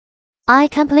I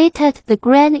completed the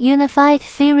grand unified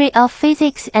theory of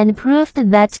physics and proved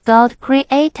that God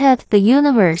created the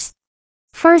universe.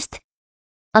 First,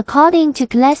 according to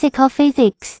classical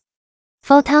physics,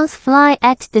 photons fly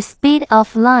at the speed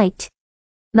of light.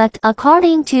 But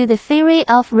according to the theory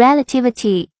of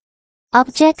relativity,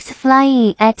 objects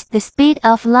flying at the speed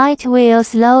of light will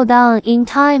slow down in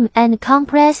time and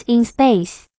compress in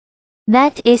space.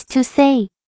 That is to say,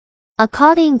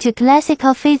 according to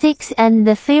classical physics and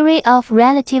the theory of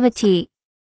relativity,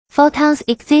 photons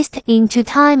exist into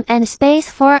time and space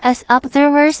for us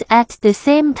observers at the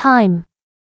same time.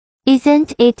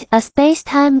 Isn't it a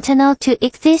space-time tunnel to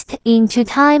exist into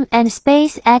time and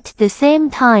space at the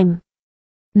same time?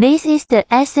 This is the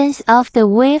essence of the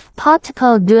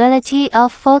wave-particle duality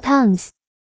of photons.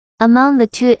 Among the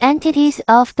two entities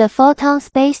of the photon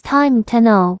space-time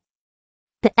tunnel,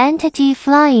 the entity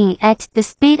flying at the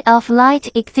speed of light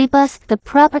exhibits the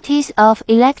properties of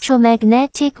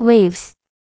electromagnetic waves,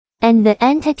 and the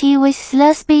entity with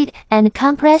slow speed and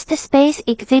compressed space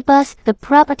exhibits the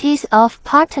properties of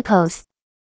particles.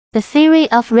 The theory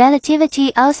of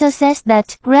relativity also says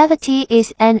that gravity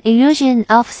is an illusion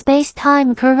of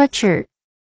space-time curvature.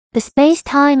 The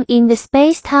space-time in the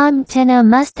space-time tunnel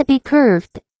must be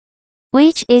curved,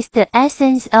 which is the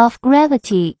essence of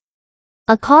gravity.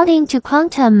 According to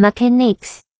quantum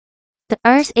mechanics, the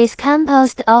Earth is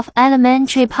composed of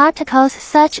elementary particles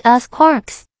such as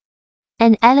quarks,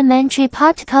 and elementary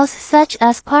particles such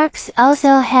as quarks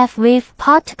also have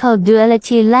wave-particle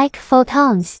duality like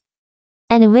photons.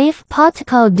 And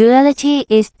wave-particle duality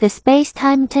is the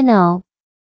space-time tunnel.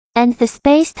 And the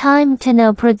space-time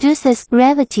tunnel produces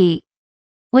gravity,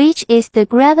 which is the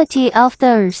gravity of the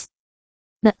Earth.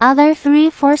 The other three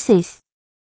forces,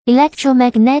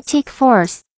 electromagnetic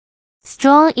force,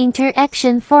 strong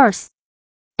interaction force,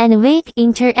 and weak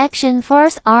interaction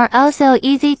force are also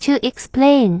easy to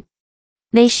explain.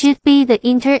 They should be the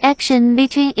interaction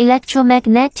between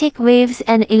electromagnetic waves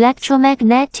and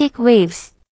electromagnetic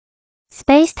waves.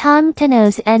 Space-time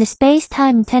tunnels and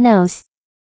space-time tunnels,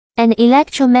 and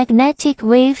electromagnetic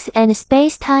waves and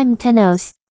space-time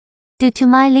tunnels. Due to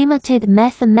my limited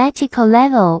mathematical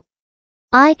level,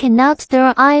 I cannot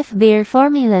derive their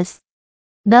formulas.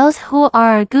 Those who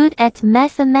are good at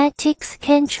mathematics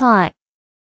can try.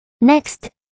 Next,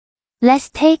 let's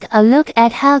take a look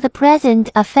at how the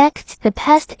present affects the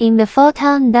past in the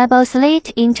photon double-slit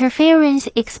interference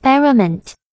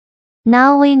experiment.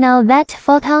 Now we know that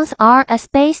photons are a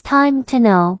space-time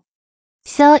tunnel,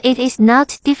 so it is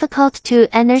not difficult to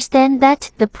understand that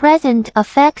the present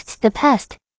affects the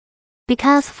past,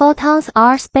 because photons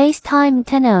are space-time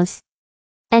tunnels,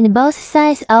 and both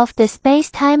sides of the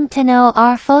space-time tunnel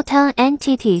are photon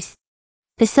entities.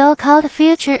 The so-called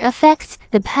future affects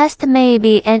the past may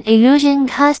be an illusion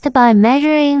caused by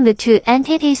measuring the two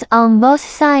entities on both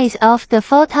sides of the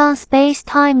photon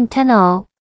space-time tunnel.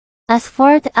 As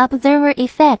for the observer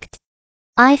effect,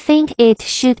 I think it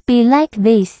should be like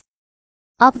this.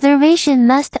 Observation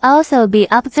must also be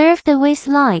observed with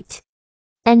light,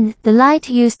 and the light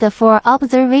used for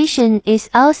observation is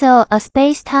also a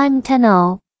space-time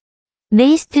tunnel.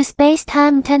 These two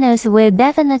space-time tunnels will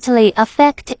definitely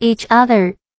affect each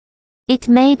other. It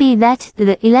may be that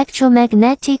the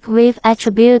electromagnetic wave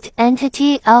attribute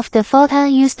entity of the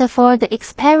photon used for the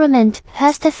experiment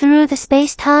passed through the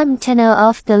space-time tunnel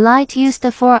of the light used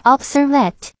for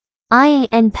observation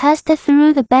and passed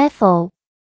through the baffle.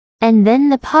 And then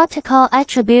the particle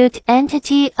attribute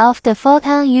entity of the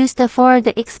photon used for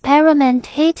the experiment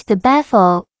hit the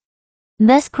baffle,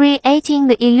 thus creating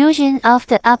the illusion of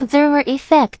the observer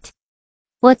effect.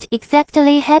 What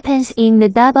exactly happens in the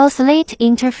double-slit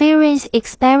interference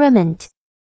experiment?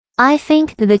 I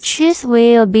think the truth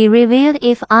will be revealed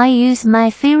if I use my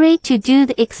theory to do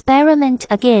the experiment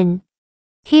again.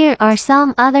 Here are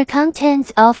some other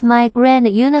contents of my grand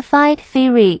unified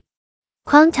theory.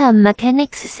 Quantum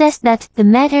mechanics says that the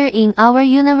matter in our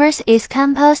universe is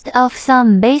composed of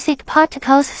some basic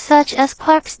particles such as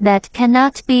quarks that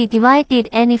cannot be divided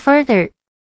any further.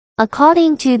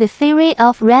 According to the theory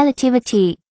of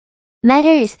relativity,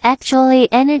 matter is actually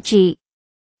energy.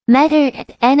 Matter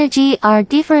and energy are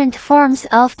different forms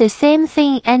of the same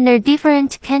thing under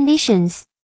different conditions.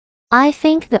 I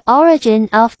think the origin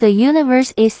of the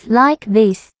universe is like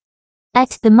this.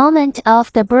 At the moment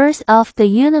of the birth of the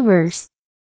universe,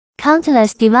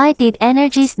 countless divided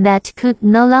energies that could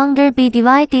no longer be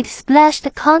divided splashed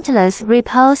countless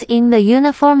ripples in the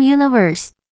uniform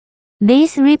universe.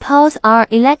 These ripples are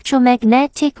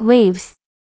electromagnetic waves,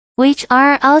 which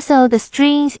are also the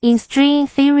strings in string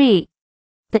theory.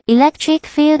 The electric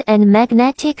field and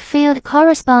magnetic field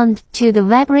correspond to the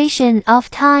vibration of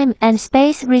time and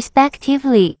space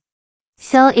respectively.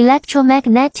 So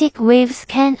electromagnetic waves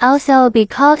can also be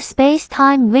called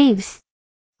space-time waves.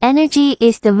 Energy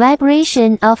is the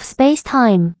vibration of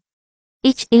space-time.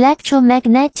 Each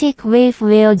electromagnetic wave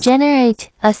will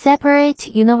generate a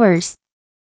separate universe,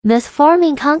 thus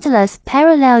forming countless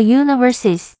parallel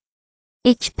universes.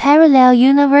 Each parallel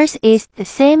universe is the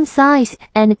same size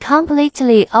and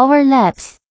completely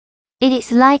overlaps. It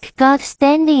is like God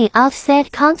standing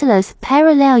outside countless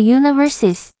parallel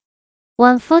universes.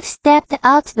 One foot stepped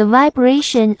out the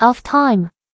vibration of time,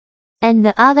 and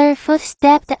the other foot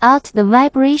stepped out the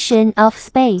vibration of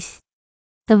space.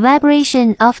 The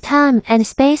vibration of time and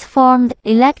space formed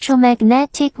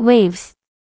electromagnetic waves.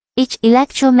 Each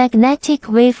electromagnetic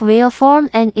wave will form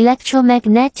an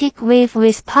electromagnetic wave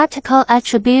with particle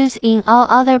attributes in all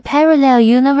other parallel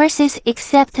universes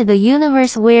except the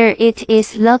universe where it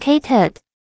is located.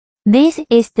 This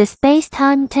is the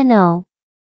space-time tunnel,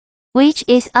 which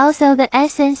is also the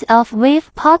essence of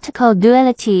wave-particle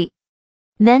duality.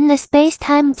 Then the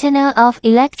space-time tunnel of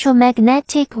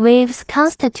electromagnetic waves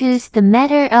constitutes the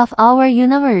matter of our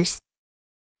universe.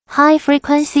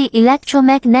 High-frequency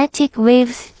electromagnetic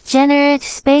waves generate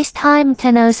space-time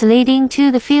tunnels leading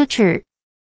to the future,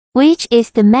 which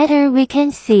is the matter we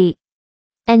can see.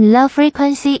 And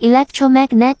low-frequency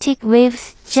electromagnetic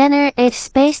waves generate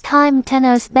space-time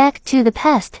tunnels back to the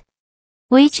past,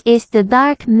 which is the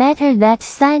dark matter that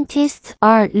scientists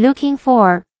are looking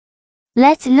for.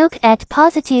 Let's look at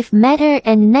positive matter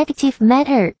and negative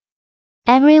matter.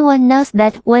 Everyone knows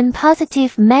that when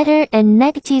positive matter and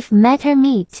negative matter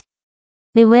meet,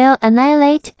 they will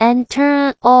annihilate and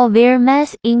turn all their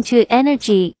mass into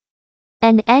energy.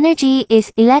 And energy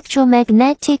is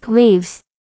electromagnetic waves.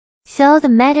 So the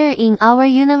matter in our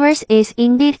universe is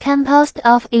indeed composed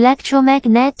of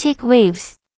electromagnetic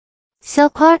waves. So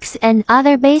quarks and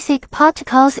other basic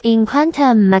particles in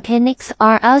quantum mechanics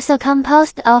are also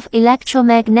composed of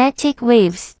electromagnetic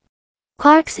waves.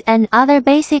 Quarks and other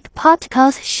basic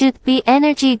particles should be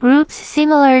energy groups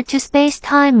similar to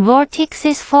space-time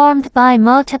vortices formed by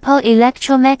multiple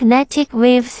electromagnetic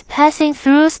waves passing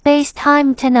through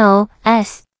space-time tunnel,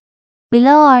 as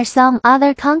below are some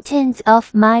other contents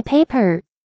of my paper.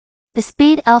 The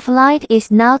speed of light is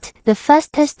not the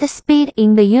fastest speed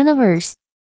in the universe.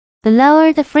 The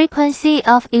lower the frequency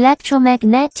of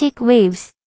electromagnetic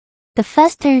waves, the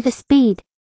faster the speed.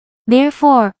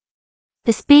 Therefore,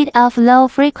 the speed of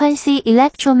low-frequency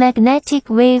electromagnetic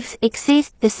waves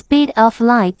exceeds the speed of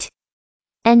light.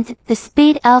 And the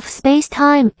speed of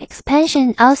space-time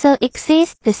expansion also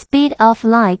exceeds the speed of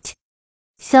light.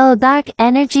 So dark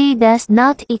energy does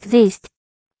not exist,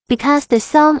 because the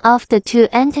sum of the two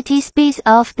entity speeds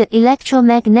of the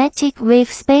electromagnetic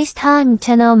wave space-time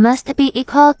tunnel must be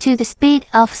equal to the speed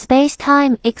of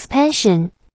space-time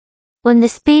expansion. When the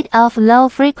speed of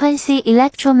low-frequency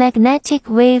electromagnetic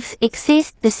waves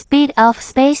exceeds the speed of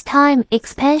space-time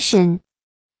expansion,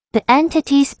 the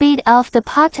entity speed of the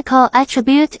particle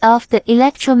attribute of the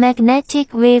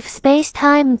electromagnetic wave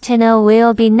space-time tunnel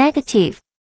will be negative,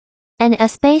 and a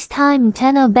space-time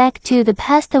tunnel back to the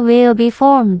past will be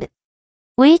formed,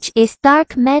 which is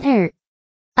dark matter.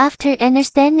 After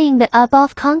understanding the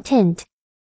above content,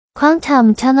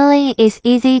 quantum tunneling is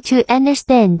easy to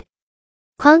understand.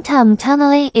 Quantum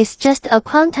tunneling is just a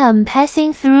quantum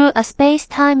passing through a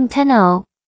space-time tunnel.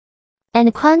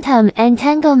 And quantum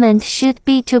entanglement should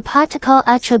be two particle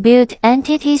attribute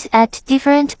entities at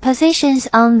different positions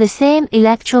on the same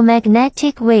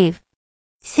electromagnetic wave.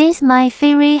 Since my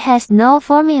theory has no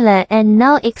formula and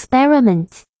no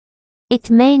experiments,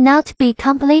 it may not be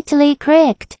completely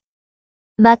correct,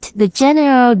 but the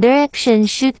general direction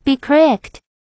should be correct.